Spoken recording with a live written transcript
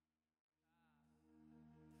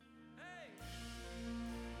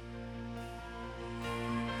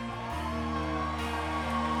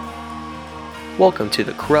Welcome to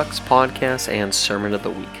the Crux Podcast and Sermon of the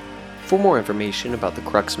Week. For more information about the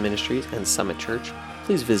Crux Ministries and Summit Church,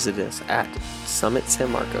 please visit us at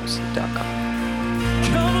summitsanmarcos.com.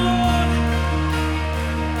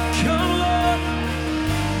 Come Lord,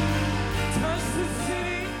 touch the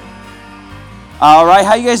city. All right,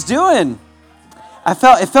 how you guys doing? It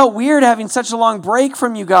felt weird having such a long break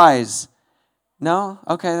from you guys. No?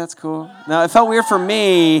 Okay, that's cool. No, it felt weird for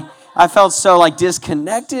me. I felt so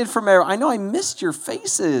disconnected from everyone. I know I missed your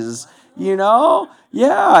faces, Yeah,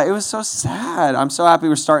 it was so sad. I'm so happy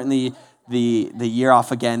we're starting the year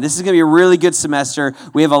off again. This is going to be a really good semester.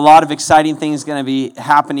 We have a lot of exciting things going to be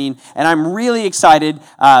happening, and I'm really excited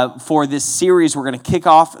for this series we're going to kick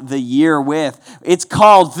off the year with. It's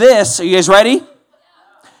called this. Are you guys ready?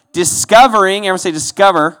 Discovering. Everyone say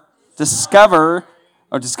discover. Discovering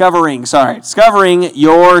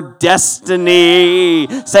your destiny.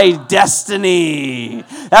 Say destiny.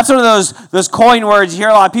 That's one of those coin words you hear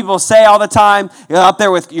a lot of people say all the time. You're up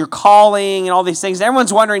there with your calling and all these things.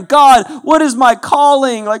 Everyone's wondering, God, what is my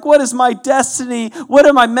calling? What is my destiny? What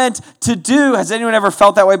am I meant to do? Has anyone ever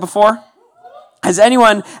felt that way before? Has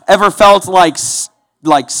anyone ever felt like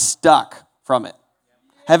stuck from it?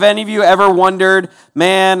 Have any of you ever wondered,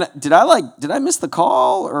 man, did I miss the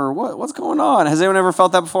call or what's going on? Has anyone ever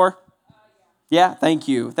felt that before? Yeah, thank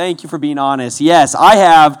you. Thank you for being honest. Yes, I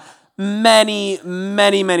have many,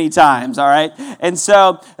 many, many times, all right? And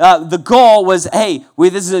so the goal was, hey,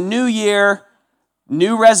 this is a new year,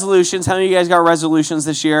 new resolutions. How many of you guys got resolutions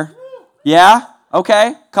this year? Yeah? Okay.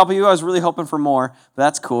 A couple of you, I was really hoping for more, but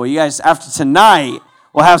that's cool. You guys, after tonight,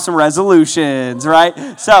 we'll have some resolutions, right?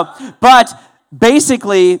 But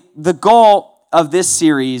basically, the goal of this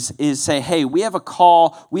series is say, hey, we have a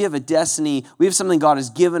call, we have a destiny, we have something God has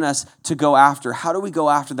given us to go after. How do we go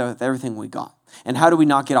after that with everything we got? And how do we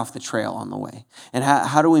not get off the trail on the way? And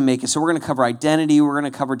how do we make it? So we're going to cover identity. We're going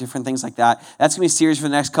to cover different things like that. That's going to be a series for the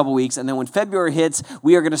next couple weeks. And then when February hits,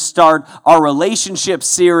 we are going to start our relationship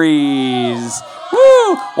series.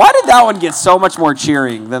 Woo! Why did that one get so much more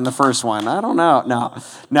cheering than the first one? I don't know.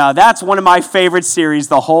 No, that's one of my favorite series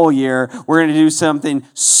the whole year. We're going to do something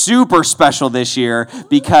super special this year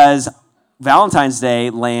because Valentine's Day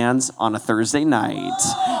lands on a Thursday night.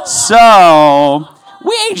 So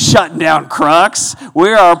we ain't shutting down Crux.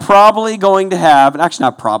 We are probably going to have, actually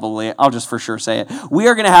not probably, I'll just for sure say it. We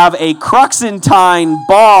are going to have a Cruxentine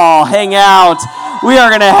ball hangout. We are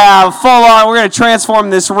going to have full on, we're going to transform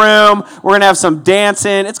this room. We're going to have some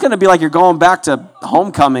dancing. It's going to be like you're going back to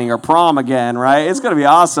homecoming or prom again, right? It's going to be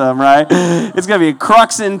awesome, right? It's going to be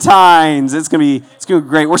Cruxentines. It's going to be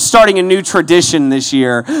great. We're starting a new tradition this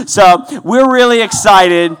year. So we're really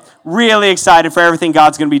excited for everything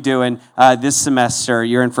God's going to be doing this semester.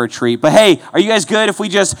 You're in for a treat. But hey, are you guys good if we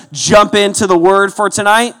just jump into the word for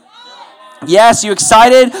tonight? Yes, you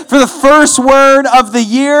excited for the first word of the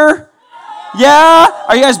year? Yeah?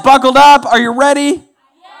 Are you guys buckled up? Are you ready?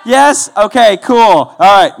 Yes? Okay, cool. All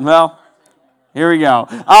right, well, here we go.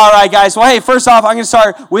 All right, guys. Well, hey, first off, I'm going to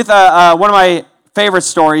start with one of my favorite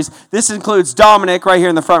stories. This includes Dominic right here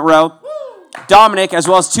in the front row. Dominic, as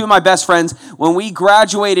well as two of my best friends, when we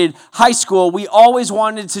graduated high school, we always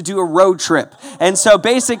wanted to do a road trip. And so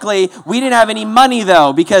basically, we didn't have any money,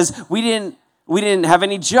 though, because we didn't have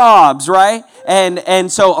any jobs, right?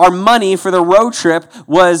 And so our money for the road trip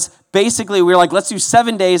was basically, we were like, let's do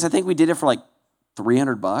 7 days. I think we did it for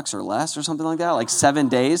 $300 or less or something like that, 7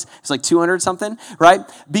 days. It's 200 something, right?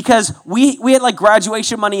 Because we had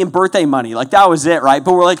graduation money and birthday money. That was it, right?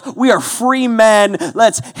 But we're we are free men.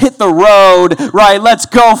 Let's hit the road, right? Let's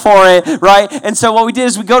go for it, right? And so what we did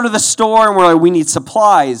is we go to the store and we're we need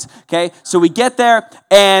supplies, okay? So we get there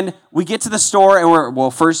and we get to the store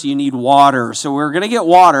and first you need water. So we're going to get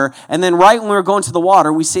water. And then right when we were going to the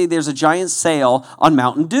water, we see there's a giant sale on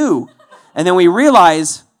Mountain Dew. And then we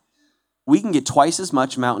realize we can get twice as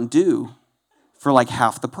much Mountain Dew for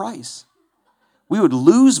half the price. We would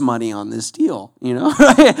lose money on this deal, we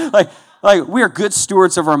are good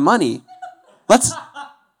stewards of our money. Let's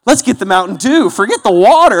get the Mountain Dew. Forget the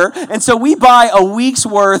water. And so we buy a week's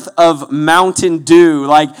worth of Mountain Dew.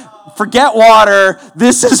 Forget water.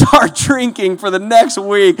 This is our drinking for the next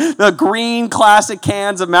week. The green classic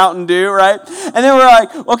cans of Mountain Dew, right? And then we're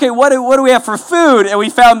okay, what do we have for food? And we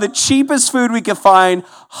found the cheapest food we could find,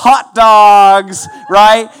 hot dogs,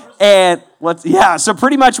 right? And so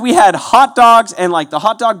pretty much we had hot dogs and the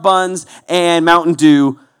hot dog buns and Mountain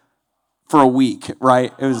Dew for a week,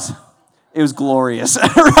 right? It It was glorious,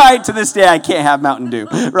 right? To this day, I can't have Mountain Dew,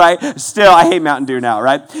 right? Still, I hate Mountain Dew now,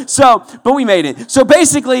 right? So, but we made it. So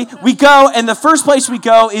basically, we go, and the first place we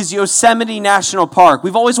go is Yosemite National Park.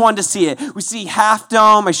 We've always wanted to see it. We see Half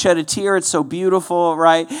Dome. I shed a tear. It's so beautiful,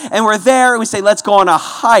 right? And we're there, and we say, let's go on a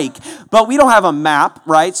hike. But we don't have a map,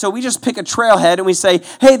 right? So we just pick a trailhead, and we say,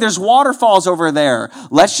 hey, there's waterfalls over there.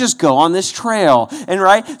 Let's just go on this trail, and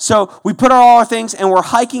right? So we put all our things, and we're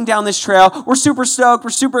hiking down this trail. We're super stoked.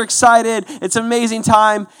 We're super excited. It's an amazing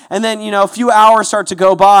time. And then, a few hours start to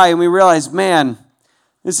go by and we realize, man,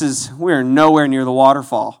 we're nowhere near the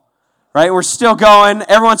waterfall, right? We're still going.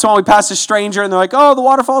 Every once in a while we pass a stranger and they're like, oh, the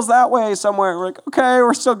waterfall's that way somewhere. We're like, okay,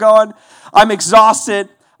 we're still going. I'm exhausted.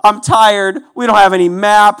 I'm tired. We don't have any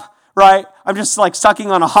map, right? I'm just like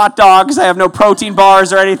sucking on a hot dog because I have no protein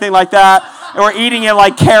bars or anything like that. And we're eating it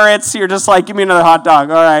like carrots. You're just like, give me another hot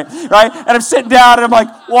dog. All right, right? And I'm sitting down and I'm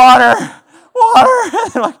like, water.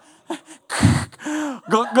 And I'm like,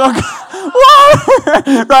 go, water,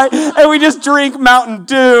 right? And we just drink Mountain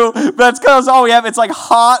Dew. That's because all we have. It's like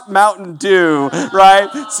hot Mountain Dew, right?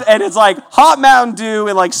 And it's like hot Mountain Dew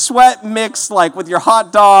and like sweat mixed like with your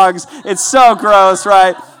hot dogs. It's so gross,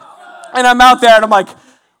 right? And I'm out there and I'm like,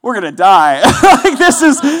 we're gonna die. Like this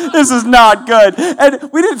is not good. And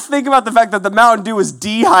we didn't think about the fact that the Mountain Dew was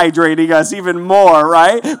dehydrating us even more,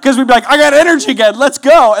 right? Because we'd be like, I got energy again, let's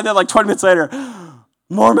go. And then like 20 minutes later,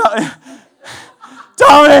 more Mountain.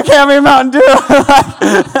 Dominic, hand me a Mountain Dew.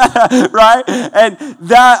 Right? And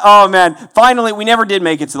that, oh man, finally, we never did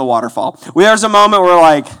make it to the waterfall. There's a moment where we're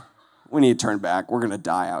like, we need to turn back. We're going to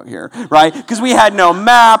die out here, right? Because we had no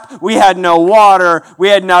map, we had no water, we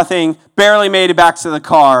had nothing, barely made it back to the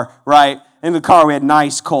car, right? In the car, we had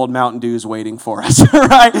nice cold Mountain Dews waiting for us,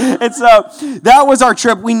 right? And so that was our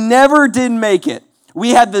trip. We never did make it. We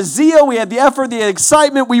had the zeal, we had the effort, the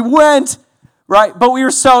excitement, we went, right? But we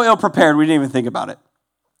were so ill-prepared, we didn't even think about it,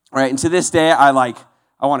 right? And to this day, I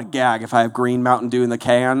want to gag if I have green Mountain Dew in the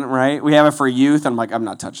can, right? We have it for youth. I'm like, I'm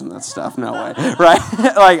not touching that stuff. No way, right?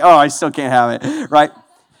 Like, oh, I still can't have it, right?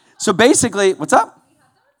 So basically, what's up?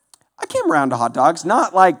 I came around to hot dogs,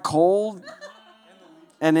 not like cold.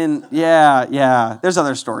 And then, yeah. There's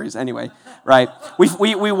other stories. Anyway, right?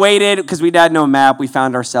 We waited because we had no map. We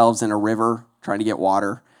found ourselves in a river trying to get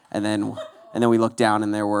water. And then we looked down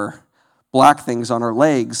and there were black things on our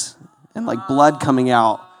legs and like blood coming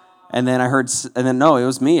out. And then no, it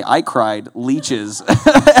was me. I cried, leeches.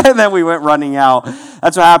 And then we went running out.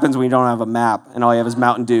 That's what happens when you don't have a map and all you have is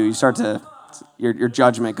Mountain Dew. You start to, your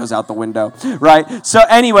judgment goes out the window, right? So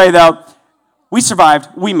anyway, though, we survived.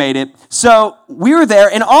 We made it. So we were there.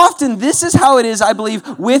 And often this is how it is, I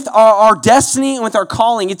believe, with our destiny and with our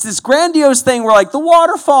calling. It's this grandiose thing. We're like, the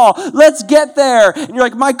waterfall, let's get there. And you're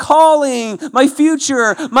like, my calling, my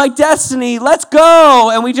future, my destiny, let's go.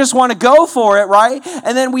 And we just want to go for it, right?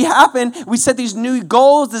 And then we set these new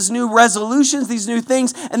goals, these new resolutions, these new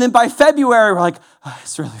things. And then by February, we're like, oh,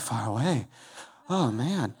 it's really far away. Oh,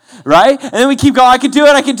 man, right? And then we keep going, I can do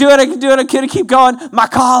it, keep going, my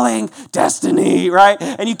calling, destiny, right?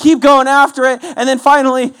 And you keep going after it, and then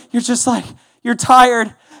finally, you're just like, you're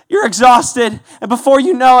tired, you're exhausted, and before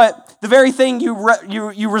you know it, the very thing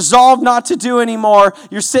you resolve not to do anymore,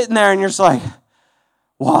 you're sitting there and you're just like,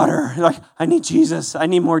 water, you're like, I need Jesus, I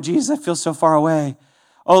need more Jesus, I feel so far away.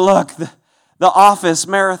 Oh, look, the office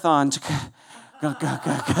marathon,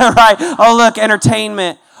 right? Oh, look,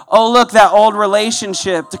 entertainment. Oh, look, that old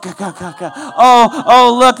relationship.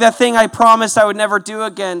 Oh, look, that thing I promised I would never do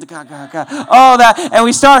again. Oh, that, and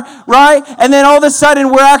we start, right? And then all of a sudden,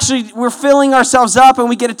 we're filling ourselves up and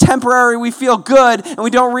we get we feel good, and we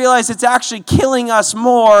don't realize it's actually killing us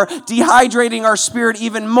more, dehydrating our spirit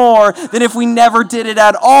even more than if we never did it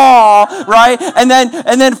at all, right? And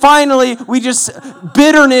then finally,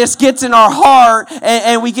 bitterness gets in our heart,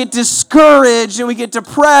 and we get discouraged, and we get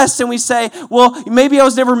depressed, and we say, well, maybe I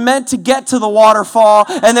was never meant to get to the waterfall,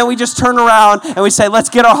 and then we just turn around and we say, let's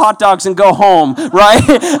get our hot dogs and go home, right?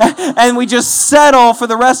 And we just settle for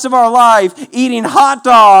the rest of our life eating hot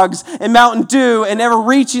dogs and Mountain Dew and never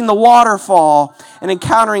reaching the waterfall and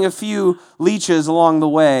encountering a few leeches along the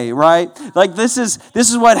way, right? Like this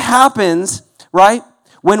is what happens, right?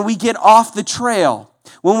 When we get off the trail,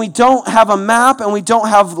 when we don't have a map and we don't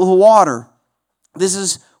have the water. This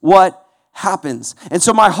is what happens. And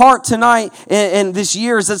so my heart tonight and this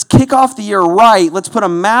year is, let's kick off the year right. Let's put a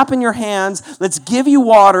map in your hands. Let's give you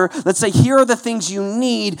water. Let's say, here are the things you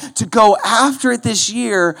need to go after it this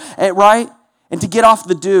year, right? And to get off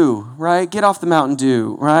the dew, right? Get off the Mountain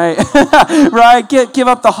Dew, right? Right? Give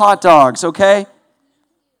up the hot dogs, okay?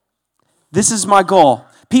 This is my goal.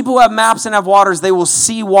 People who have maps and have waters, they will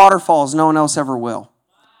see waterfalls no one else ever will.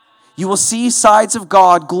 You will see sides of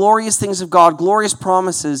God, glorious things of God, glorious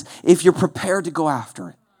promises, if you're prepared to go after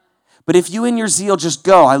it. But if you in your zeal just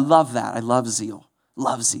go, I love that. I love zeal.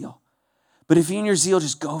 Love zeal. But if you in your zeal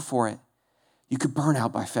just go for it, you could burn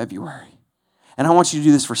out by February. And I want you to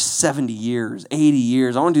do this for 70 years, 80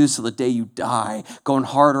 years. I want to do this till the day you die, going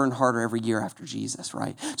harder and harder every year after Jesus,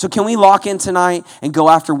 right? So can we lock in tonight and go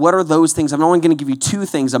after what are those things? I'm only going to give you two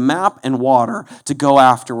things, a map and water to go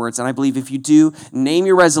afterwards. And I believe if you do, name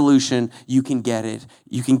your resolution, you can get it.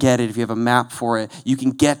 You can get it if you have a map for it. You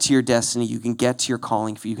can get to your destiny. You can get to your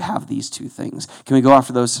calling if you have these two things. Can we go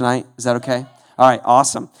after those tonight? Is that okay? All right,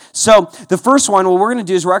 awesome. So the first one, what we're going to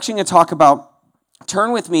do is we're actually going to talk about,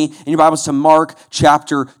 turn with me in your Bibles to Mark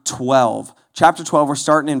chapter 12. Chapter 12, we're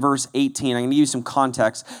starting in verse 18. I'm going to give you some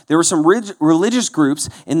context. There were some religious groups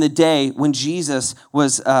in the day when Jesus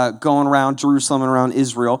was going around Jerusalem and around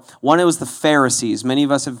Israel. One, it was the Pharisees. Many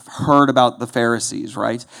of us have heard about the Pharisees,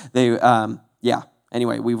 right?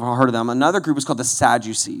 Anyway, we've heard of them. Another group is called the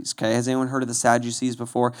Sadducees, okay? Has anyone heard of the Sadducees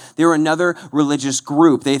before? They were another religious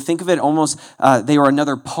group. They think of it almost, they were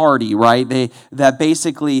another party, right?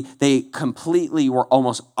 They completely were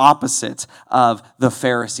almost opposite of the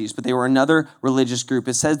Pharisees, but they were another religious group.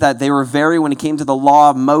 It says that they were when it came to the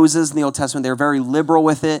law of Moses in the Old Testament, they were very liberal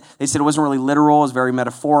with it. They said it wasn't really literal, it was very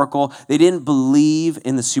metaphorical. They didn't believe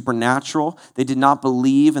in the supernatural. They did not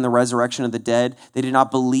believe in the resurrection of the dead. They did not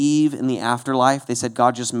believe in the afterlife. They said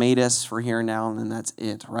God just made us for here and now, and then that's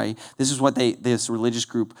it, right? This is what this religious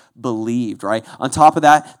group believed, right? On top of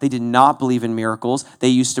that, they did not believe in miracles. They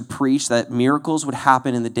used to preach that miracles would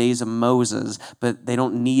happen in the days of Moses, but they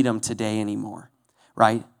don't need them today anymore,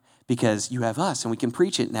 right? Because you have us, and we can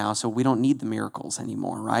preach it now, so we don't need the miracles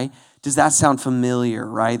anymore, right? Does that sound familiar,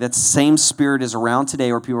 right? That same spirit is around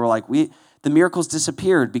today where people are like, the miracles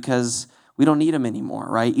disappeared because we don't need them anymore,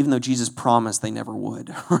 right? Even though Jesus promised they never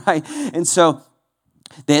would, right? And so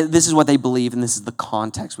this is what they believe, and this is the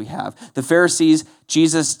context we have. The Pharisees,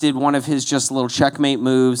 Jesus did one of his just little checkmate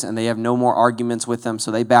moves, and they have no more arguments with them,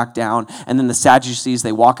 so they back down. And then the Sadducees,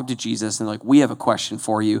 they walk up to Jesus, and they're like, we have a question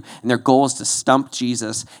for you. And their goal is to stump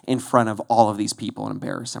Jesus in front of all of these people and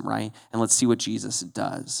embarrass him, right? And let's see what Jesus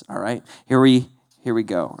does, all right? Here we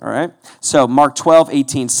go, all right? So Mark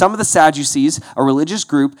 12:18. Some of the Sadducees, a religious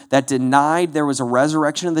group that denied there was a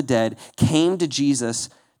resurrection of the dead, came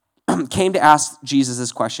to ask Jesus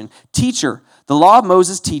this question. Teacher, the law of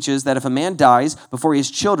Moses teaches that if a man dies before he has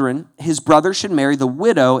children, his brother should marry the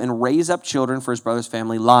widow and raise up children for his brother's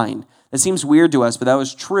family line. That seems weird to us, but that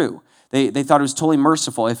was true. They thought it was totally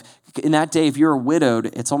merciful. If in that day, if you're widowed,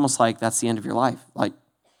 it's almost like that's the end of your life. Like,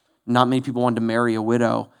 not many people wanted to marry a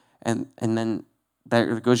widow, and then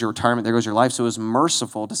there goes your retirement, there goes your life. So it was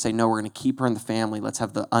merciful to say, no, we're going to keep her in the family. Let's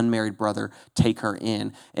have the unmarried brother take her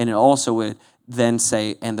in. And it also would then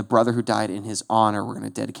say, and the brother who died in his honor, we're going to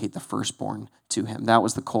dedicate the firstborn to him. That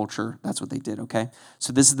was the culture. That's what they did, okay?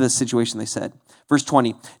 So this is the situation they said. Verse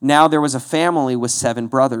 20, now there was a family with 7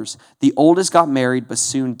 brothers. The oldest got married but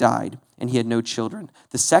soon died, and he had no children.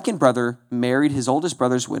 The second brother married his oldest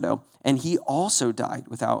brother's widow, and he also died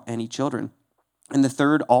without any children. And the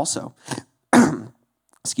third also.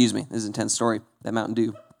 Excuse me, this is an intense story. That Mountain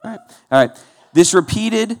Dew. All right. This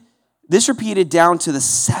repeated down to the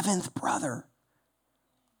 7th brother,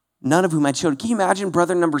 none of whom had children. Can you imagine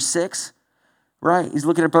brother number 6? Right? He's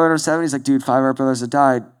looking at brother number 7. He's like, dude, 5 of our brothers have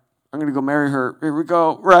died. I'm going to go marry her. Here we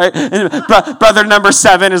go. Right? And brother number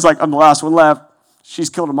 7 is like, I'm the last one left.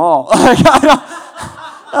 She's killed them all.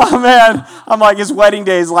 Oh, man. I'm like, his wedding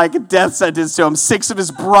day is like a death sentence to him. 6 of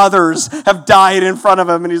his brothers have died in front of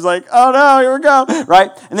him. And he's like, oh, no, here we go. Right?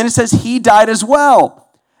 And then it says he died as well.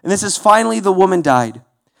 And this is finally the woman died.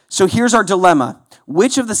 So here's our dilemma.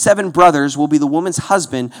 Which of the 7 brothers will be the woman's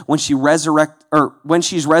husband when she's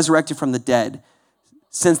resurrected from the dead,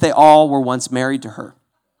 since they all were once married to her?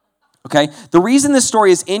 Okay? The reason this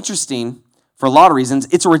story is interesting, for a lot of reasons,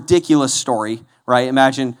 it's a ridiculous story, right?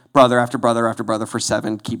 Imagine brother after brother after brother for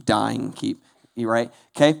 7, keep dying, right?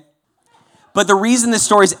 Okay? But the reason this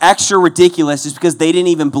story is extra ridiculous is because they didn't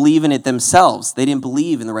even believe in it themselves. They didn't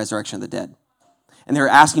believe in the resurrection of the dead. And they were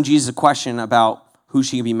asking Jesus a question about who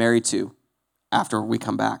she can be married to after we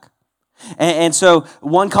come back. And so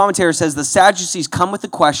one commentator says the Sadducees come with the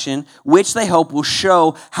question, which they hope will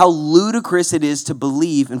show how ludicrous it is to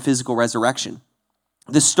believe in physical resurrection.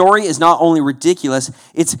 The story is not only ridiculous,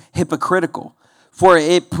 it's hypocritical. For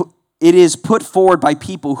it is put forward by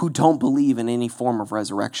people who don't believe in any form of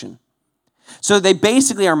resurrection. So they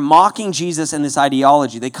basically are mocking Jesus and this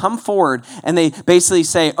ideology. They come forward and they basically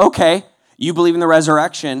say, okay, you believe in the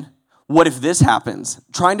resurrection. what if this happens?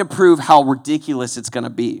 Trying to prove how ridiculous it's going to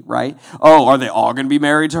be, right? Oh, are they all going to be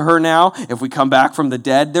married to her now if we come back from the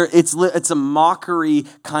dead? It's a mockery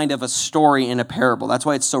kind of a story in a parable. That's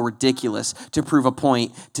why it's so ridiculous to prove a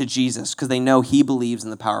point to Jesus, because they know he believes in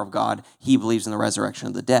the power of God. He believes in the resurrection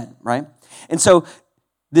of the dead, right? And so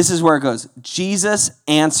this is where it goes. Jesus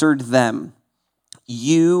answered them,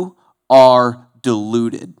 "You are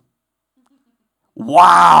deluded."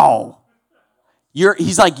 Wow.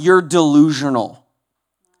 He's like, "You're delusional."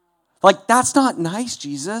 Like, that's not nice,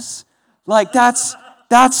 Jesus. Like, that's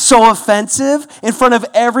so offensive in front of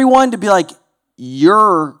everyone to be like,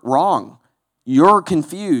 "You're wrong. You're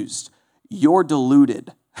confused. You're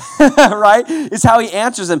deluded." Right? Is how he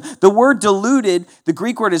answers them. The word deluded, the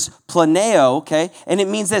Greek word is planeo, okay? And it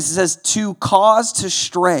means this. It says to cause to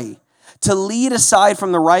stray, to lead aside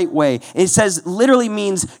from the right way. It says, literally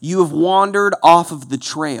means you have wandered off of the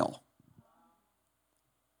trail.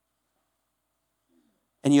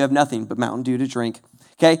 And you have nothing but Mountain Dew to drink.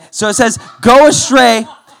 Okay? So it says, go astray,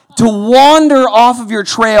 to wander off of your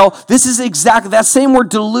trail. This is exactly, that same word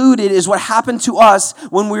deluded is what happened to us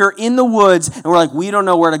when we were in the woods and we're like, we don't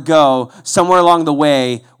know where to go. Somewhere along the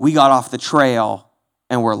way, we got off the trail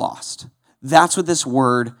and we're lost. That's what this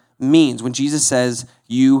word means when Jesus says,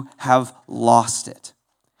 you have lost it.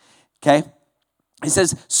 Okay? He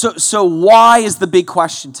says, so why is the big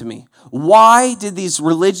question to me? Why did these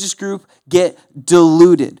religious group get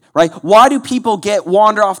deluded, right? Why do people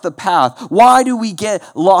wander off the path? Why do we get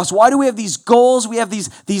lost? Why do we have these goals? We have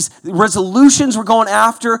these resolutions we're going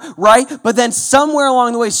after, right? But then somewhere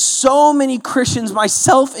along the way, so many Christians,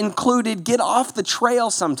 myself included, get off the trail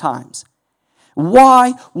sometimes.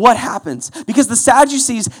 Why? What happens? Because the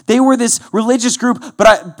Sadducees, they were this religious group,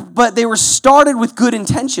 but they were started with good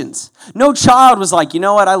intentions. No child was like, you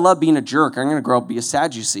know what, I love being a jerk. I'm going to grow up and be a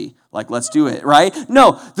Sadducee. Like, let's do it, right?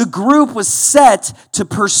 No, the group was set to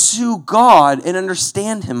pursue God and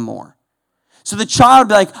understand him more. So the child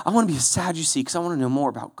would be like, I want to be a Sadducee because I want to know more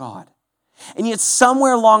about God. And yet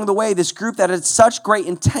somewhere along the way, this group that had such great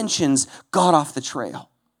intentions got off the trail.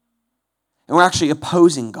 And we're actually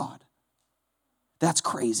opposing God. That's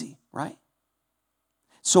crazy, right?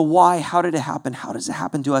 So why? How did it happen? How does it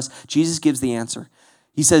happen to us? Jesus gives the answer.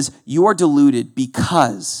 He says, you are deluded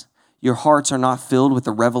because your hearts are not filled with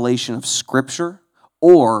the revelation of Scripture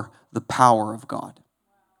or the power of God.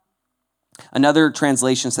 Another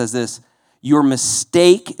translation says this, your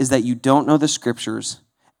mistake is that you don't know the Scriptures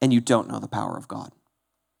and you don't know the power of God.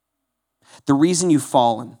 The reason you've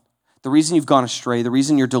fallen, the reason you've gone astray, the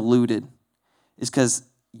reason you're deluded is because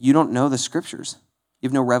you don't know the Scriptures. You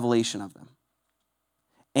have no revelation of them.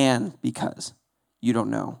 And because you don't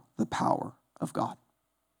know the power of God.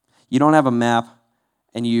 You don't have a map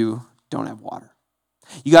and you don't have water.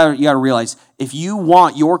 You got to realize, if you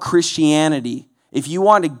want your Christianity, if you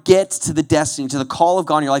want to get to the destiny, to the call of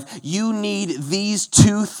God in your life, you need these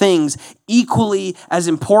two things equally as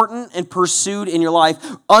important and pursued in your life.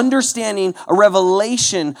 Understanding a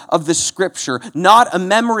revelation of the Scripture, not a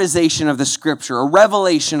memorization of the Scripture, a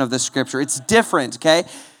revelation of the Scripture. It's different, okay?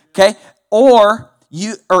 Okay?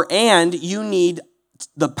 And you need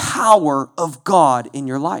the power of God in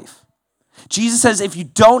your life. Jesus says if you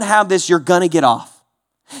don't have this, you're going to get off.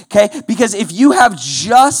 Okay? Because if you have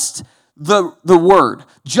just the Word,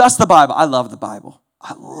 just the Bible. I love the Bible.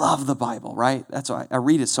 I love the Bible, right? That's why I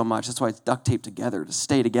read it so much. That's why it's duct taped together to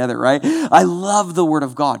stay together, right? I love the Word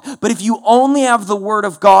of God. But if you only have the Word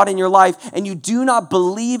of God in your life and you do not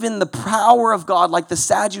believe in the power of God like the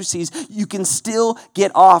Sadducees, you can still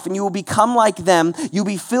get off and you will become like them. You'll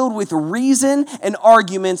be filled with reason and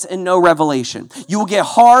arguments and no revelation. You will get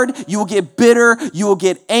hard. You will get bitter. You will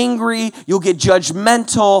get angry. You'll get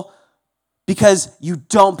judgmental because you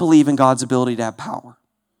don't believe in God's ability to have power,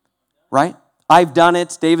 right? I've done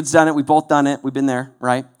it. David's done it. We've both done it. We've been there,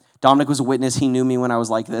 right? Dominic was a witness. He knew me when I was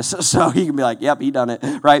like this. So he can be like, yep, he done it,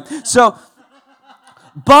 right? So,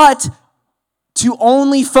 but to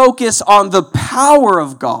only focus on the power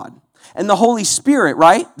of God and the Holy Spirit,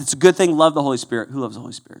 right? It's a good thing. Love the Holy Spirit. Who loves the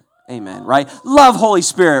Holy Spirit? Amen, right? Love Holy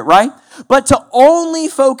Spirit, right? But to only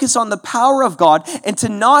focus on the power of God and to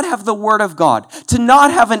not have the Word of God, to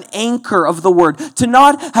not have an anchor of the Word, to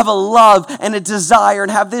not have a love and a desire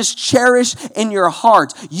and have this cherished in your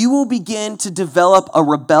heart, you will begin to develop a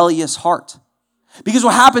rebellious heart. Because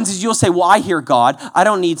what happens is you'll say, well, I hear God. I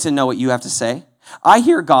don't need to know what you have to say. I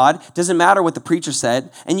hear God, doesn't matter what the preacher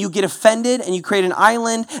said, and you get offended and you create an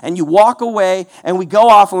island and you walk away and we go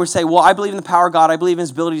off and we say, well, I believe in the power of God. I believe in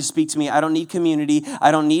his ability to speak to me. I don't need community.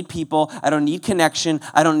 I don't need people. I don't need connection.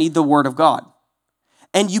 I don't need the Word of God.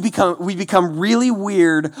 And we become really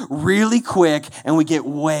weird, really quick, and we get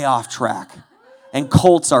way off track. And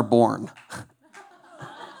cults are born.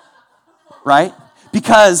 Right?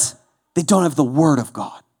 Because they don't have the Word of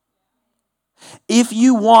God. If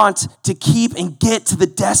you want to keep and get to the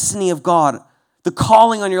destiny of God, the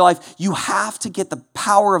calling on your life, you have to get the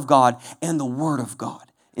power of God and the Word of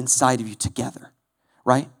God inside of you together.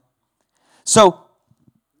 Right? So,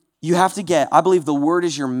 you have to get, I believe the Word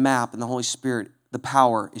is your map and the Holy Spirit, the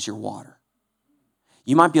power is your water.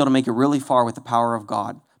 You might be able to make it really far with the power of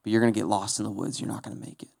God, but you're going to get lost in the woods. You're not going to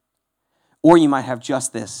make it. Or you might have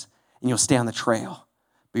just this, and you'll stay on the trail,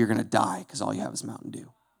 but you're going to die because all you have is Mountain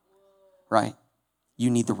Dew. Right? You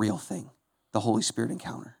need the real thing, the Holy Spirit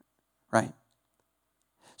encounter. Right?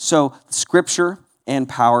 So, Scripture and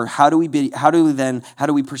power. How do we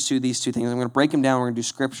pursue these two things? I'm going to break them down. We're going to do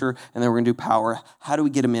Scripture, and then we're going to do power. How do we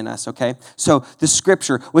get them in us, okay? So the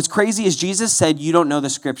Scripture. What's crazy is Jesus said, you don't know the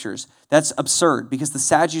Scriptures. That's absurd because the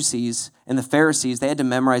Sadducees and the Pharisees, they had to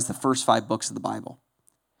memorize the first 5 books of the Bible.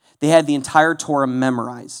 They had the entire Torah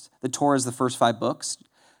memorized. The Torah is the first 5 books.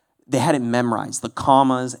 They had it memorized, the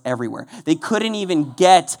commas everywhere. They couldn't even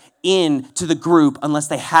get into the group unless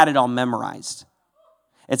they had it all memorized.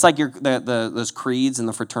 It's like those creeds in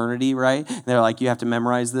the fraternity, right? They're like, you have to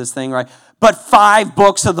memorize this thing, right? But 5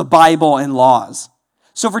 books of the Bible and laws.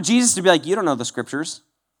 So for Jesus to be like, you don't know the Scriptures.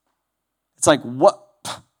 It's like, what?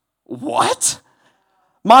 What?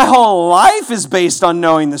 My whole life is based on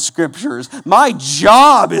knowing the Scriptures. My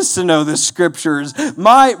job is to know the Scriptures.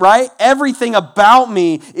 Right? Everything about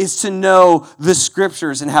me is to know the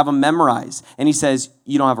Scriptures and have them memorized. And he says,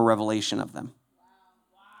 you don't have a revelation of them.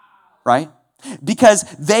 Right? Because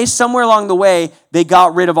they, somewhere along the way, they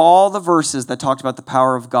got rid of all the verses that talked about the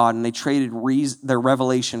power of God, and they traded their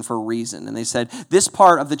revelation for reason. And they said, this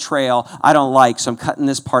part of the trail I don't like, so I'm cutting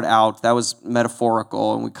this part out. That was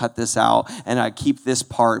metaphorical, and we cut this out, and I keep this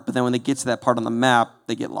part. But then when they get to that part on the map,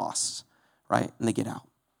 they get lost, right? And they get out.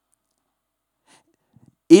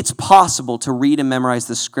 It's possible to read and memorize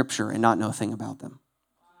the Scripture and not know a thing about them.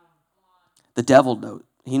 The devil knows.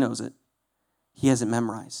 He knows it. He has it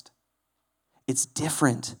memorized. It's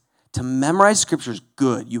different. To memorize Scripture is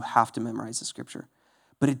good. You have to memorize the Scripture.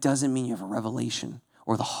 But it doesn't mean you have a revelation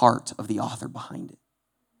or the heart of the author behind it.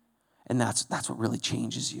 And that's what really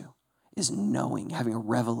changes you, is knowing, having a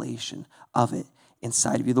revelation of it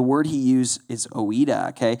inside of you. The word he used is oida,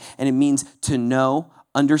 okay? And it means to know,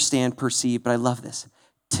 understand, perceive. But I love this.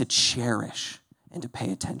 To cherish and to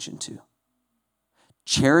pay attention to.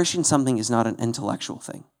 Cherishing something is not an intellectual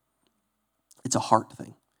thing. It's a heart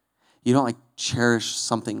thing. You don't cherish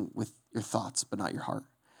something with your thoughts, but not your heart.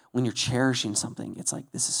 When you're cherishing something, it's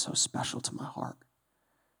like, this is so special to my heart.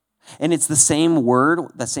 And it's the same word,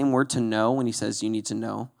 that same word to know, when he says you need to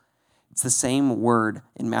know. It's the same word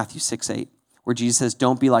in Matthew 6:8, where Jesus says,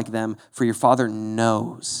 don't be like them, for your Father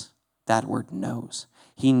knows. That word knows.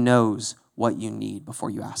 He knows what you need before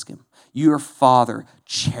you ask him. Your Father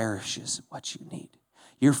cherishes what you need.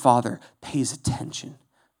 Your Father pays attention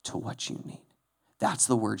to what you need. That's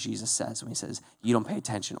the word Jesus says when he says, you don't pay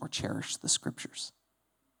attention or cherish the Scriptures.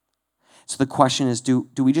 So the question is, do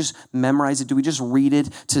we just memorize it? Do we just read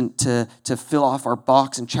it to fill off our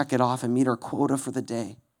box and check it off and meet our quota for the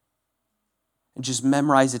day? And just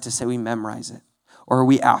memorize it to say we memorize it? Or are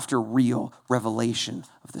we after real revelation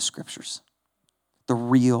of the Scriptures? The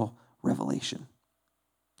real revelation.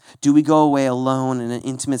 Do we go away alone in an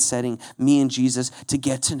intimate setting, me and Jesus, to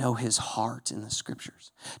get to know his heart in the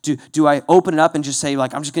Scriptures? Do I open it up and just say,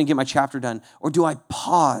 I'm just going to get my chapter done? Or do I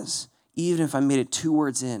pause, even if I made it 2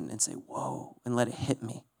 words in, and say, whoa, and let it hit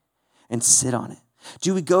me and sit on it?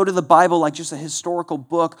 Do we go to the Bible like just a historical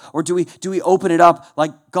book? Or do we open it up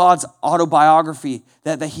like God's autobiography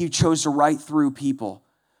that he chose to write through people,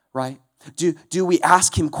 right? Do we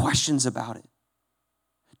ask him questions about it?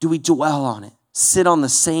 Do we dwell on it? Sit on the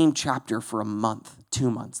same chapter for a month, 2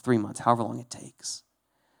 months, 3 months, however long it takes,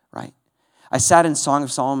 right? I sat in Song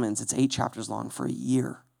of Solomon's, it's 8 chapters long, for a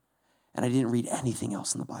year, and I didn't read anything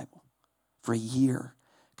else in the Bible for a year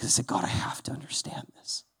because I said, God, I have to understand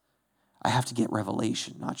this. I have to get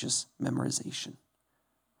revelation, not just memorization,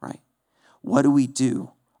 right? What do we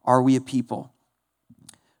do? Are we a people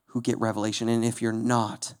who get revelation? And if you're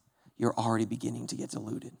not, you're already beginning to get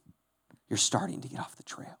deluded. You're starting to get off the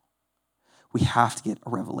trail. We have to get a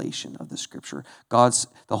revelation of the Scripture. The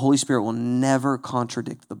Holy Spirit will never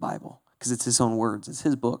contradict the Bible because it's his own words. It's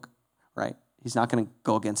his book, right? He's not going to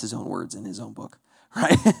go against his own words in his own book,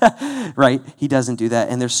 right? Right? He doesn't do that.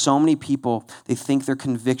 And there's so many people, they think their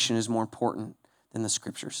conviction is more important than the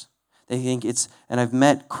Scriptures. They think it's, and I've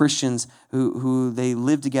met Christians who they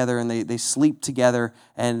live together and they sleep together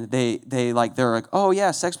and they're like, oh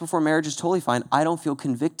yeah, sex before marriage is totally fine. I don't feel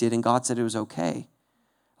convicted and God said it was okay.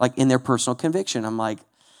 Like in their personal conviction. I'm like,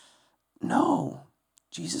 no,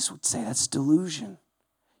 Jesus would say that's delusion.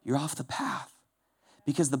 You're off the path.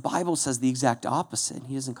 Because the Bible says the exact opposite and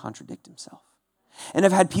he doesn't contradict himself. And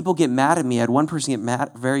I've had people get mad at me. I had one person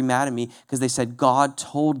get very mad at me because they said God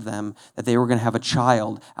told them that they were going to have a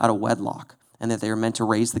child out of wedlock and that they were meant to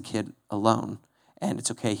raise the kid alone. And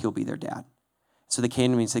it's okay, he'll be their dad. So they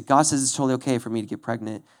came to me and said, God says it's totally okay for me to get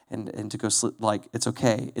pregnant and to go sleep. Like, it's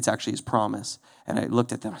okay. It's actually his promise. And I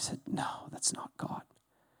looked at them. I said, no, that's not God.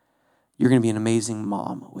 You're going to be an amazing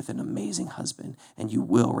mom with an amazing husband, and you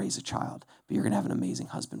will raise a child, but you're going to have an amazing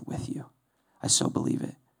husband with you. I so believe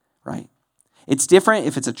it, right? It's different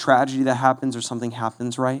if it's a tragedy that happens or something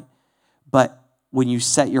happens, right? But when you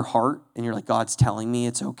set your heart and you're like, God's telling me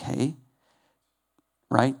it's okay,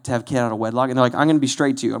 right, to have a kid out of wedlock, and they're like, I'm going to be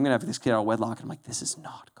straight to you. I'm going to have this kid out of wedlock. And I'm like, this is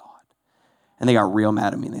not God. And they got real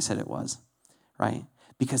mad at me, and they said it was, right?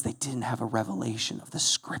 Because they didn't have a revelation of the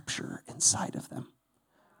scripture inside of them,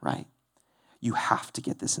 right? You have to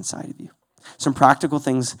get this inside of you. Some practical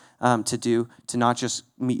things to do to not just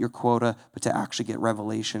meet your quota, but to actually get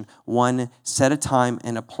revelation. One, set a time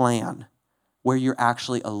and a plan where you're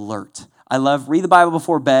actually alert. I love read the Bible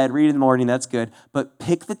before bed, read in the morning, that's good. But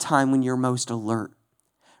pick the time when you're most alert,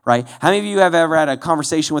 right? How many of you have ever had a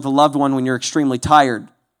conversation with a loved one when you're extremely tired,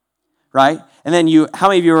 right? And then how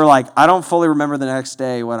many of you are like, I don't fully remember the next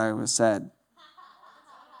day what I was said,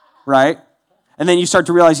 right? And then you start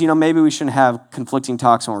to realize, maybe we shouldn't have conflicting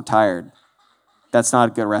talks when we're tired. That's not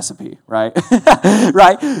a good recipe, right?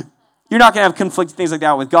 Right? You're not going to have conflicting things like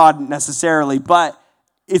that with God necessarily, but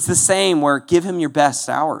it's the same where give him your best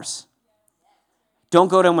hours. Don't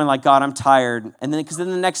go to him when like, God, I'm tired. And then, because then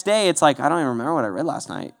the next day, it's like, I don't even remember what I read last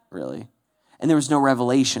night, really. And there was no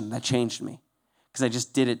revelation that changed me because I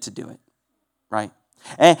just did it to do it, right?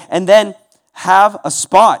 And then have a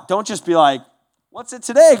spot. Don't just be like, what's it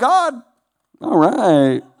today, God? All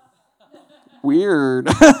right. Weird,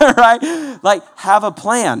 right? Like, have a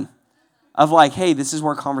plan of like, hey, this is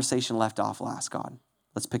where conversation left off last, God.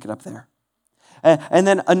 Let's pick it up there. And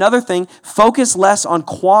then another thing, focus less on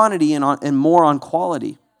quantity and more on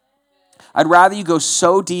quality. I'd rather you go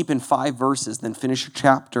so deep in 5 verses than finish your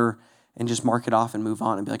chapter and just mark it off and move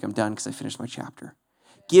on and be like, I'm done because I finished my chapter.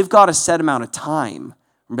 Give God a set amount of time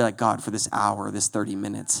and be like, God, for this hour, this 30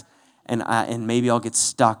 minutes, and maybe I'll get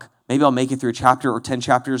stuck. Maybe I'll make it through a chapter or 10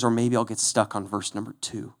 chapters, or maybe I'll get stuck on verse number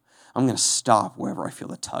 2. I'm going to stop wherever I feel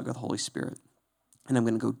the tug of the Holy Spirit. And I'm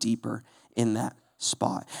going to go deeper in that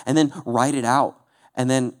spot. And then write it out. And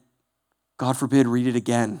then, God forbid, read it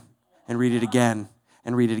again and read it again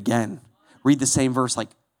and read it again. Read the same verse.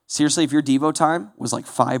 Like, seriously, if your Devo time was like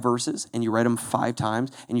 5 verses and you read them 5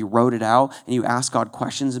 times and you wrote it out and you asked God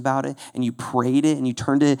questions about it and you prayed it and you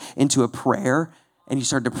turned it into a prayer and you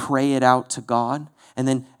started to pray it out to God. And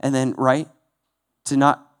then, right,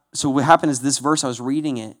 so what happened is this verse, I was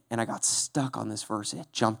reading it, and I got stuck on this verse. It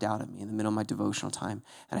jumped out at me in the middle of my devotional time,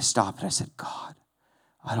 and I stopped, and I said, God,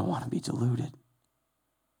 I don't want to be deluded.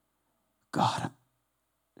 God,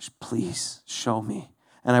 please show me.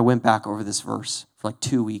 And I went back over this verse for like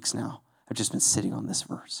 2 weeks now. I've just been sitting on this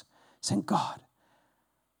verse, saying, God,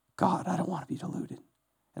 I don't want to be deluded.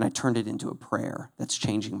 And I turned it into a prayer that's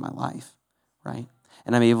changing my life, right?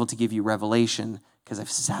 And I'm able to give you revelation because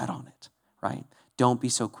I've sat on it, right? Don't be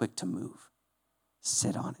so quick to move.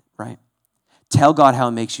 Sit on it, right? Tell God how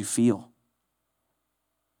it makes you feel.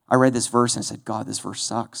 I read this verse and I said, God, this verse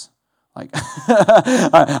sucks. Like,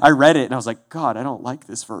 I read it and I was like, God, I don't like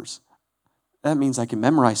this verse. That means I can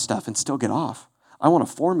memorize stuff and still get off. I want a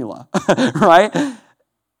formula, right?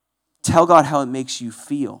 Tell God how it makes you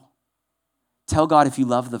feel. Tell God if you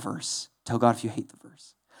love the verse. Tell God if you hate the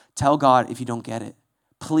verse. Tell God if you don't get it.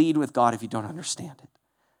 Plead with God if you don't understand it.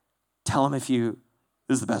 Tell him this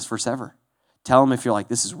is the best verse ever. Tell him if you're like,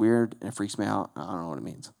 this is weird and it freaks me out. I don't know what it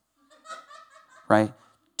means. Right?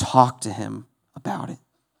 Talk to him about it.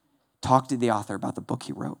 Talk to the author about the book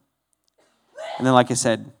he wrote. And then, like I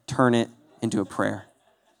said, turn it into a prayer.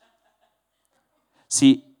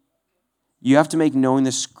 See, you have to make knowing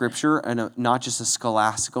the scripture not just a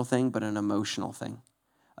scholastical thing, but an emotional thing,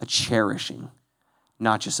 a cherishing,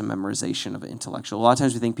 not just a memorization of an intellectual. A lot of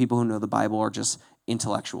times we think people who know the Bible are just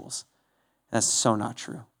intellectuals. That's so not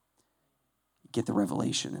true. Get the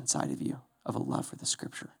revelation inside of you of a love for the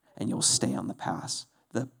scripture, and you'll stay on the path,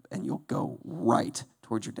 and you'll go right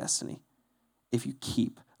towards your destiny if you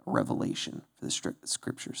keep a revelation for the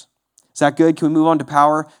scriptures. Is that good? Can we move on to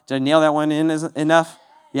power? Did I nail that one in enough?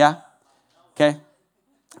 Yeah? Okay?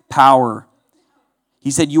 Power.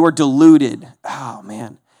 He said, you are deluded. Oh,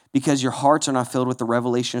 man. Because your hearts are not filled with the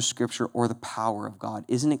revelation of Scripture or the power of God.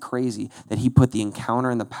 Isn't it crazy that he put the encounter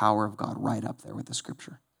and the power of God right up there with the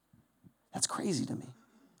Scripture? That's crazy to me,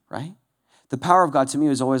 right? The power of God to me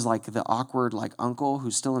was always like the awkward like uncle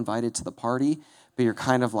who's still invited to the party, but you're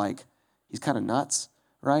kind of like, he's kind of nuts,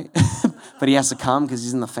 right? But he has to come because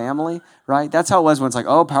he's in the family, right? That's how it was when it's like,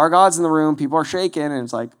 oh, power of God's in the room, people are shaking, and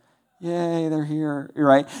it's like, yay, they're here,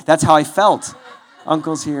 right? That's how I felt.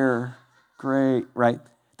 Uncle's here, great, right?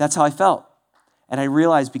 That's how I felt. And I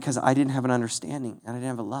realized because I didn't have an understanding and I didn't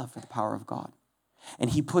have a love for the power of God. And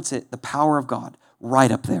he puts it, the power of God,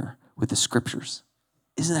 right up there with the Scriptures.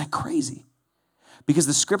 Isn't that crazy? Because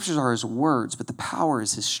the Scriptures are his words, but the power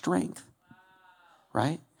is his strength,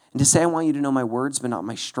 right? And to say I want you to know my words but not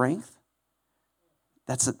my strength,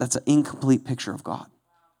 that's an incomplete picture of God.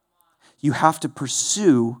 You have to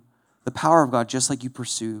pursue the power of God just like you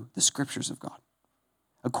pursue the Scriptures of God,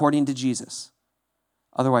 according to Jesus.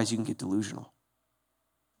 Otherwise, you can get delusional.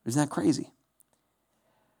 Isn't that crazy?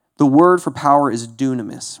 The word for power is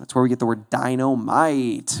dunamis. That's where we get the word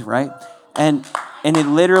dynamite, right? And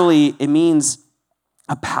it means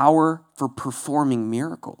a power for performing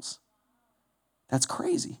miracles. That's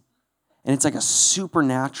crazy. And it's like a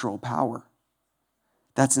supernatural power.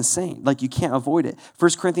 That's insane. Like you can't avoid it.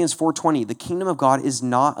 1 Corinthians 4:20, the kingdom of God is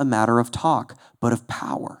not a matter of talk, but of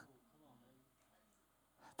power.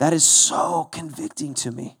 That is so convicting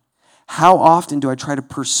to me. How often do I try to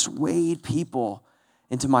persuade people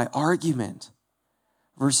into my argument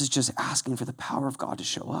versus just asking for the power of God to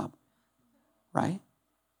show up, right?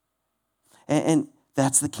 And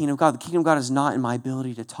that's the kingdom of God. The kingdom of God is not in my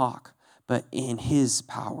ability to talk, but in his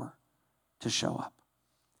power to show up.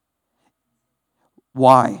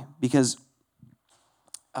 Why? Because,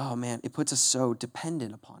 oh man, it puts us so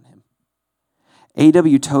dependent upon him.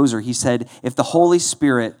 A.W. Tozer, he said, if the Holy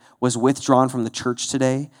Spirit was withdrawn from the church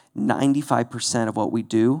today, 95% of what we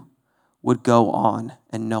do would go on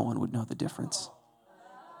and no one would know the difference.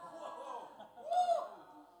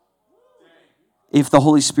 If the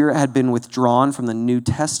Holy Spirit had been withdrawn from the New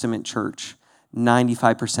Testament church,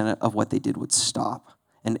 95% of what they did would stop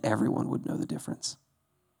and everyone would know the difference.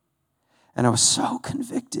 And I was so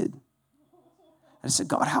convicted. I said,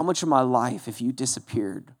 God, how much of my life, if you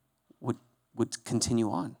disappeared, would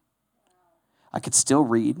continue on? I could still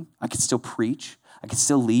read. I could still preach. I could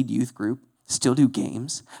still lead youth group, still do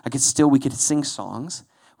games. We could sing songs.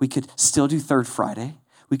 We could still do Third Friday.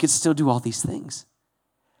 We could still do all these things.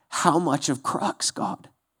 How much of Crux, God,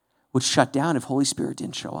 would shut down if Holy Spirit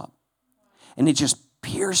didn't show up? And it just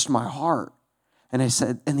pierced my heart. And I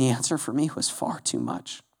said, and the answer for me was far too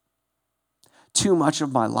much. Too much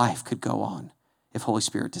of my life could go on if Holy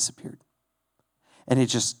Spirit disappeared. And it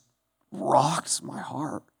just rocked my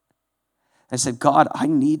heart. I said, God, I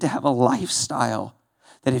need to have a lifestyle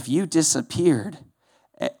that if you disappeared,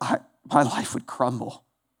 my life would crumble.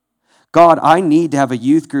 God, I need to have a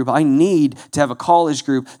youth group. I need to have a college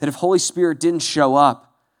group that if Holy Spirit didn't show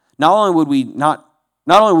up, not only would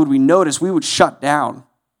we notice, we would shut down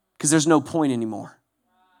because there's no point anymore.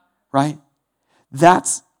 Right?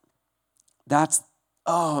 That's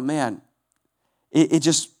oh man. It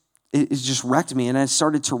just wrecked me. And I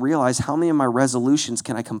started to realize how many of my resolutions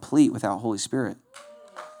can I complete without Holy Spirit?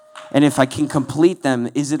 And if I can complete them,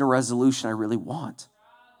 is it a resolution I really want?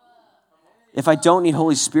 If I don't need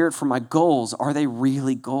Holy Spirit for my goals, are they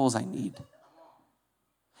really goals I need?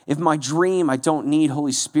 If my dream, I don't need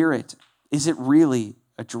Holy Spirit, is it really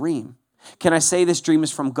a dream? Can I say this dream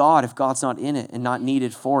is from God if God's not in it and not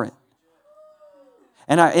needed for it?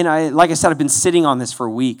 And I, like I said, I've been sitting on this for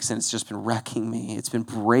weeks and it's just been wrecking me. It's been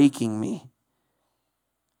breaking me.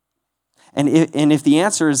 And if the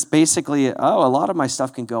answer is basically, oh, a lot of my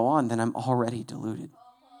stuff can go on, then I'm already deluded.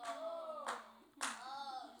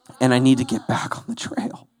 And I need to get back on the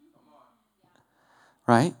trail.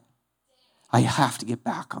 Right? I have to get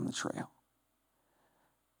back on the trail.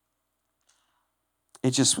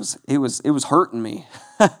 It was hurting me.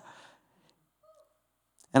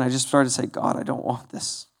 And I just started to say, God, I don't want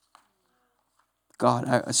this.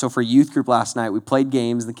 God, so for youth group last night, we played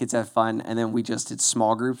games, the kids had fun, and then we just did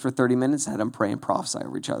small groups for 30 minutes and had them pray and prophesy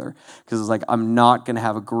over each other. Because it was like, I'm not going to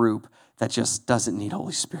have a group that just doesn't need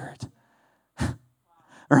Holy Spirit.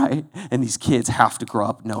 Right? And these kids have to grow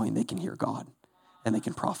up knowing they can hear God and they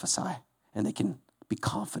can prophesy and they can be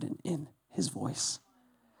confident in his voice.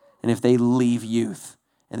 And if they leave youth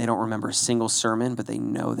and they don't remember a single sermon, but they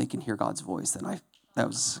know they can hear God's voice, then that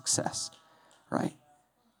was a success, right?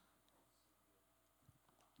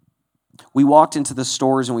 We walked into the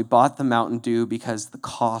stores and we bought the Mountain Dew because the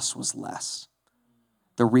cost was less.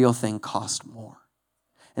 The real thing cost more.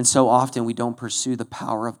 And so often we don't pursue the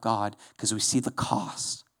power of God because we see the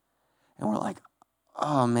cost. And we're like,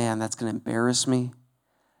 oh man, that's going to embarrass me.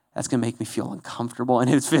 That's going to make me feel uncomfortable. And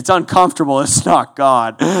if it's uncomfortable, it's not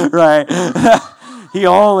God, right?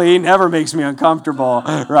 He never makes me uncomfortable,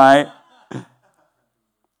 right?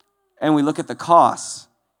 And we look at the costs.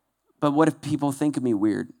 But what if people think of me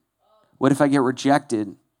weird? What if I get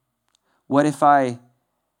rejected? What if I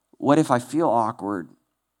feel awkward?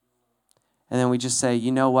 And then we just say,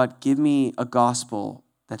 you know what? Give me a gospel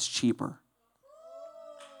that's cheaper.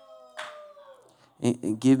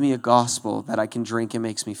 And give me a gospel that I can drink and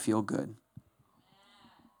makes me feel good.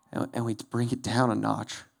 And we bring it down a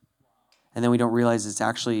notch. And then we don't realize it's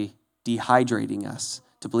actually dehydrating us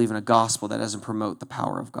to believe in a gospel that doesn't promote the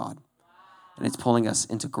power of God. And it's pulling us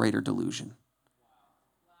into greater delusion.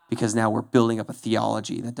 Because now we're building up a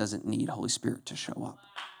theology that doesn't need Holy Spirit to show up.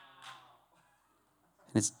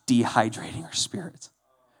 And it's dehydrating our spirits,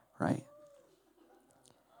 right?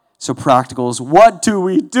 So practicals, what do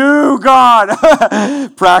we do, God?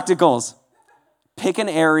 Practicals. Pick an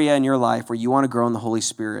area in your life where you want to grow in the Holy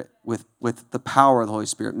Spirit with the power of the Holy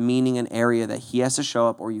Spirit, meaning an area that he has to show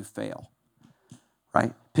up or you fail,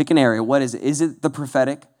 right? Pick an area. What is it? Is it the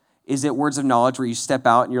prophetic? Is it words of knowledge where you step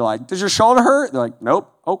out and you're like, does your shoulder hurt? They're like,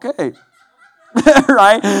 nope, okay.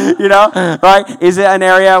 Right? Right? Is it an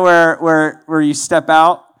area where you step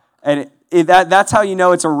out and that's how you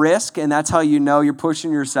know it's a risk and that's how you know you're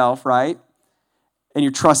pushing yourself, right? And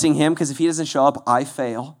you're trusting him because if he doesn't show up, I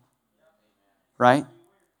fail, right?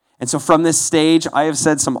 And so from this stage, I have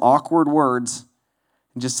said some awkward words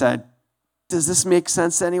and just said, does this make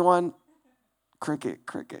sense to anyone? Cricket,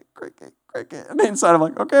 cricket, cricket, cricket. And inside I'm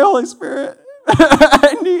like, okay, Holy Spirit,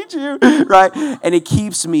 I need you, right? And it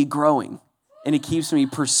keeps me growing. And it keeps me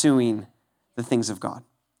pursuing the things of God,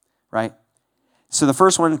 right? So the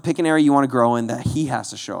first one, pick an area you want to grow in that he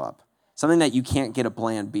has to show up. Something that you can't get a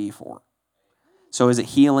plan B for. So is it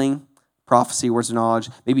healing, prophecy, words of knowledge,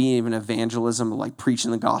 maybe even evangelism, like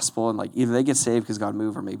preaching the gospel, and like either they get saved because God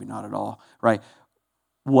moved or maybe not at all, right?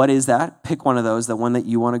 What is that? Pick one of those, the one that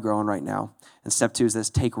you want to grow in right now. And step 2 is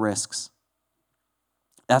this, take risks.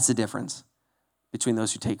 That's the difference between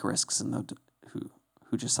those who take risks and those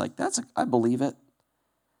who just like, I believe it.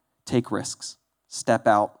 Take risks. Step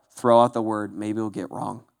out. Throw out the word. Maybe it'll get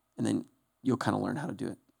wrong. And then you'll kind of learn how to do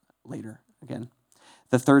it later again.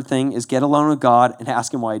 The third thing is get alone with God and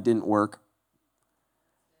ask him why it didn't work.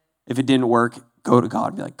 If it didn't work, go to God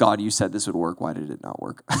and be like, God, you said this would work. Why did it not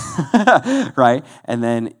work? Right? And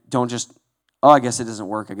then don't just, I guess it doesn't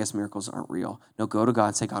work. I guess miracles aren't real. No, go to God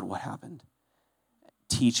and say, God, what happened?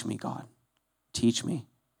 Teach me, God. Teach me.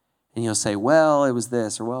 And you'll say, well, it was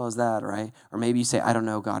this, or well, it was that, right? Or maybe you say, I don't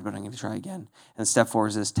know, God, but I'm going to try again. And step 4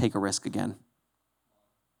 is this, take a risk again.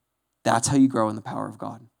 That's how you grow in the power of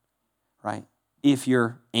God, right? If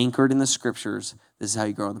you're anchored in the scriptures, this is how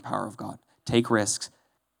you grow in the power of God. Take risks.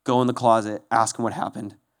 Go in the closet. Ask him what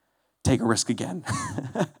happened. Take a risk again,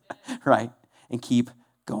 right? And keep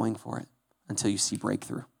going for it until you see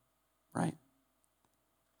breakthrough, right?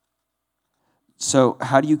 So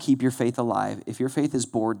how do you keep your faith alive? If your faith is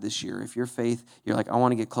bored this year, if your faith, you're like, I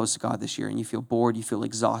want to get close to God this year, and you feel bored, you feel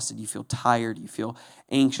exhausted, you feel tired, you feel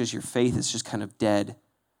anxious, your faith is just kind of dead,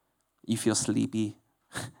 you feel sleepy,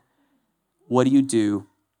 what do?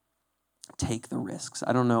 Take the risks.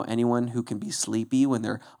 I don't know anyone who can be sleepy when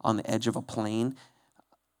they're on the edge of a plane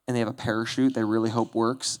and they have a parachute they really hope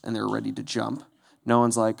works and they're ready to jump. No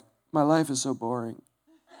one's like, my life is so boring.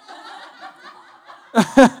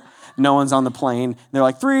 No one's on the plane. They're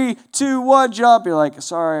like, 3, 2, 1, jump. You're like,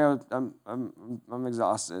 sorry, I'm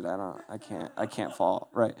exhausted. I can't fall.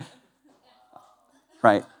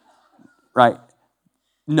 Right.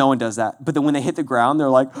 No one does that. But then when they hit the ground, they're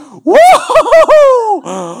like, whoa!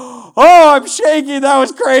 Oh, I'm shaking. That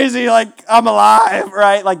was crazy. Like, I'm alive,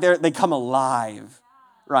 right? Like they come alive,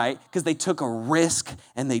 right? Because they took a risk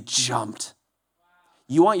and they jumped.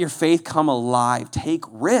 You want your faith come alive. Take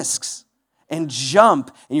risks and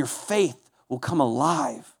jump, and your faith will come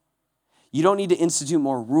alive. You don't need to institute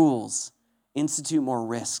more rules. Institute more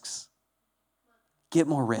risks. Get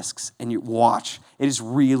more risks, and you watch. It is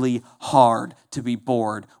really hard to be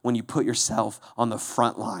bored when you put yourself on the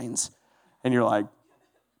front lines, and you're like,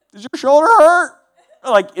 does your shoulder hurt?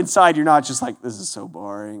 Like inside, you're not just like, this is so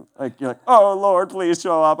boring. Like you're like, oh Lord, please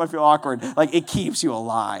show up. I feel awkward. Like it keeps you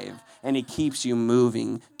alive, and it keeps you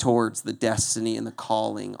moving towards the destiny and the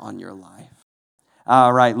calling on your life.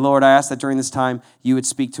 All right, Lord, I ask that during this time you would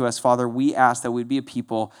speak to us. Father, we ask that we'd be a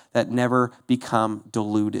people that never become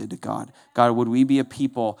deluded, God. God, would we be a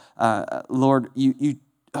people, Lord,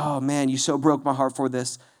 oh man, you so broke my heart for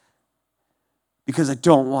this because I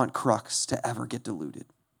don't want Crux to ever get deluded.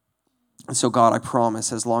 And so, God, I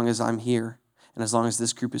promise as long as I'm here and as long as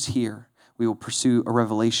this group is here, we will pursue a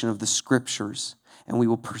revelation of the scriptures and we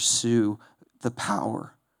will pursue the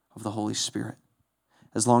power of the Holy Spirit.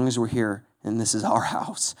 As long as we're here and this is our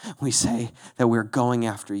house, we say that we're going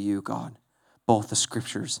after you, God, both the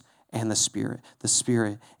scriptures and the Spirit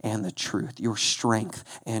and the truth, your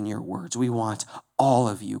strength and your words. We want all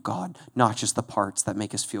of you, God, not just the parts that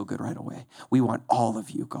make us feel good right away. We want all of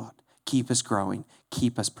you, God. Keep us growing,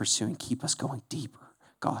 keep us pursuing, keep us going deeper,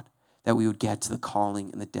 God, that we would get to the calling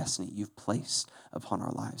and the destiny you've placed upon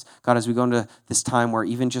our lives. God, as we go into this time where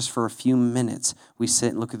even just for a few minutes we sit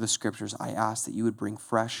and look at the scriptures, I ask that you would bring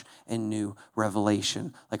fresh and new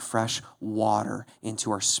revelation, like fresh water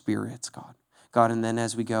into our spirits, God. God, and then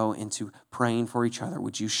as we go into praying for each other,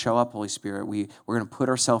 would you show up, Holy Spirit? We're going to put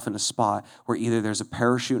ourselves in a spot where either there's a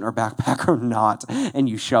parachute in our backpack or not, and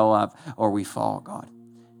you show up or we fall, God.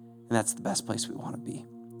 And that's the best place we want to be.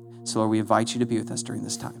 So, Lord, we invite you to be with us during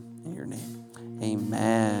this time. In your name,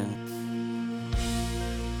 amen.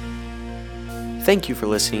 Thank you for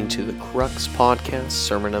listening to the Crux Podcast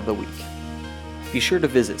Sermon of the Week. Be sure to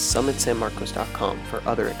visit summitsanmarcos.com for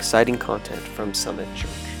other exciting content from Summit Church.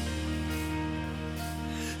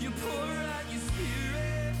 You pour out your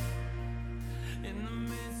spirit in the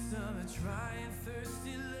midst of a dry and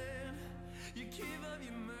thirsty land. You give of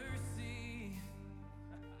your mercy.